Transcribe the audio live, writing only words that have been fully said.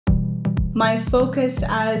My focus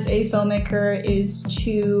as a filmmaker is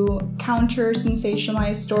to counter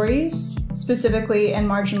sensationalized stories, specifically in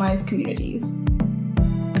marginalized communities.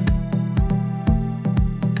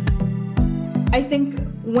 I think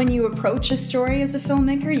when you approach a story as a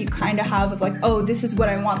filmmaker, you kind of have like, oh, this is what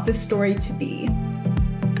I want this story to be.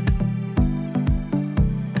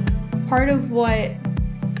 Part of what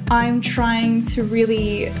I'm trying to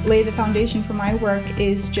really lay the foundation for my work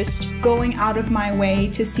is just going out of my way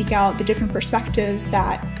to seek out the different perspectives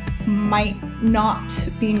that might not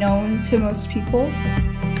be known to most people.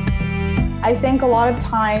 I think a lot of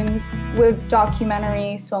times with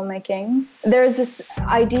documentary filmmaking, there's this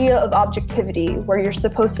idea of objectivity where you're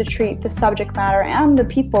supposed to treat the subject matter and the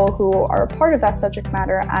people who are a part of that subject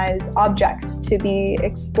matter as objects to be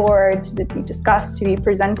explored, to be discussed, to be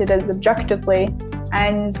presented as objectively.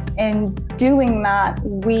 And in doing that,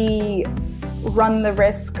 we run the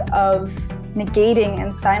risk of negating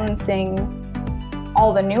and silencing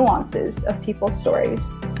all the nuances of people's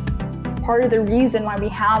stories. Part of the reason why we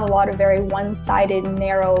have a lot of very one-sided,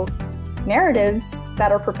 narrow narratives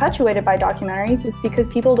that are perpetuated by documentaries is because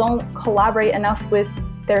people don't collaborate enough with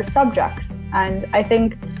their subjects. And I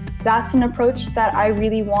think that's an approach that I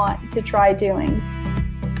really want to try doing.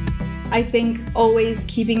 I think always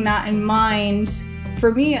keeping that in mind,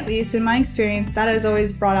 for me at least, in my experience, that has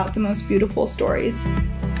always brought out the most beautiful stories.